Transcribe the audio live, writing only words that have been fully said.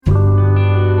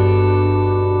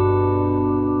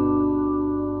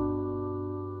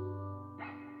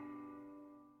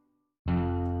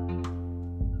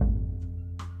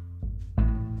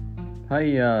Hi,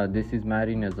 this is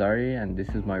Maddie Nazari, and this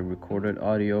is my recorded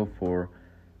audio for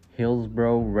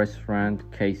Hillsboro restaurant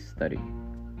case study.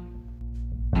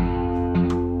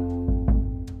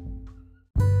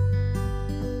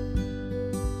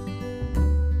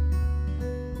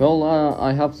 Well,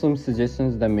 I have some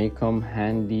suggestions that may come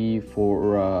handy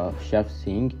for chefs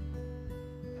seeing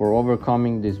for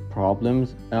overcoming these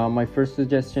problems. My first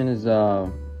suggestion is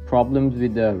problems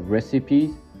with the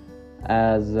recipes,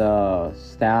 as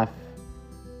staff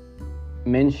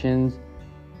mentions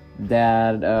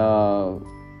that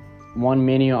one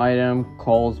menu item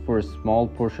calls for a small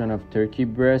portion of turkey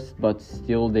breast, but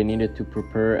still they needed to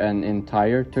prepare an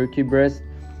entire turkey breast,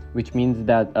 which means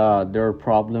that there are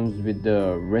problems with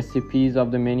the recipes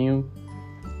of the menu.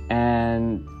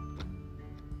 And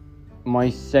my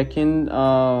second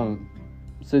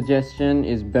suggestion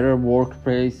is better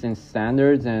workplace and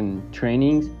standards and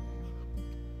trainings,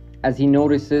 as he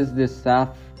notices the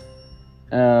staff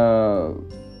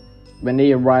when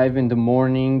they arrive in the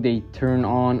morning, they turn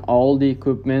on all the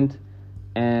equipment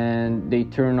and they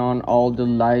turn on all the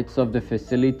lights of the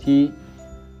facility,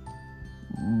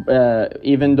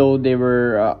 even though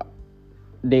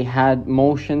they had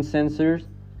motion sensors.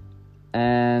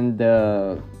 And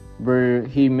where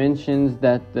he mentions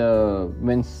that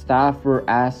when staff were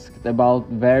asked about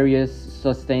various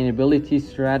sustainability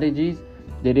strategies,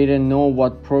 they didn't know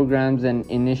what programs and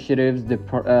initiatives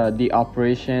the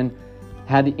operation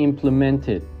had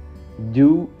implemented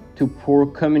due to poor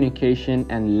communication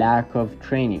and lack of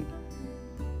training.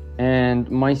 And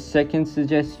my second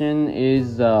suggestion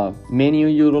is menu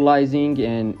utilizing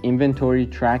and inventory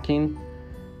tracking,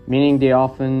 meaning they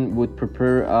often would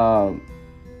prepare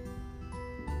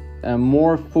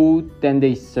more food than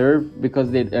they serve because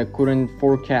they couldn't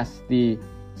forecast the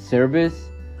service.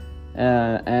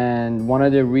 And one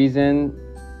of the reasons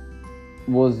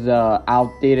was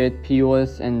outdated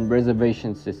POS and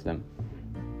reservation system.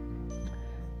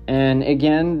 And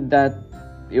again, that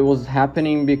it was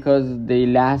happening because the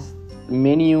last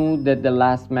menu that the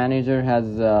last manager has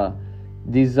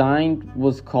designed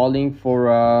was calling for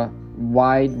a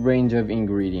wide range of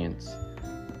ingredients.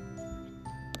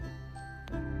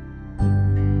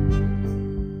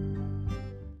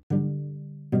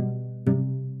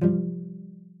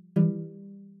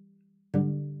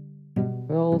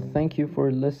 Well, thank you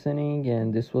for listening,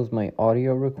 and this was my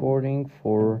audio recording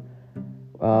for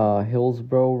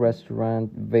Hillsboro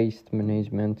Restaurant Waste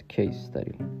Management Case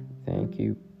Study. Thank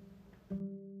you.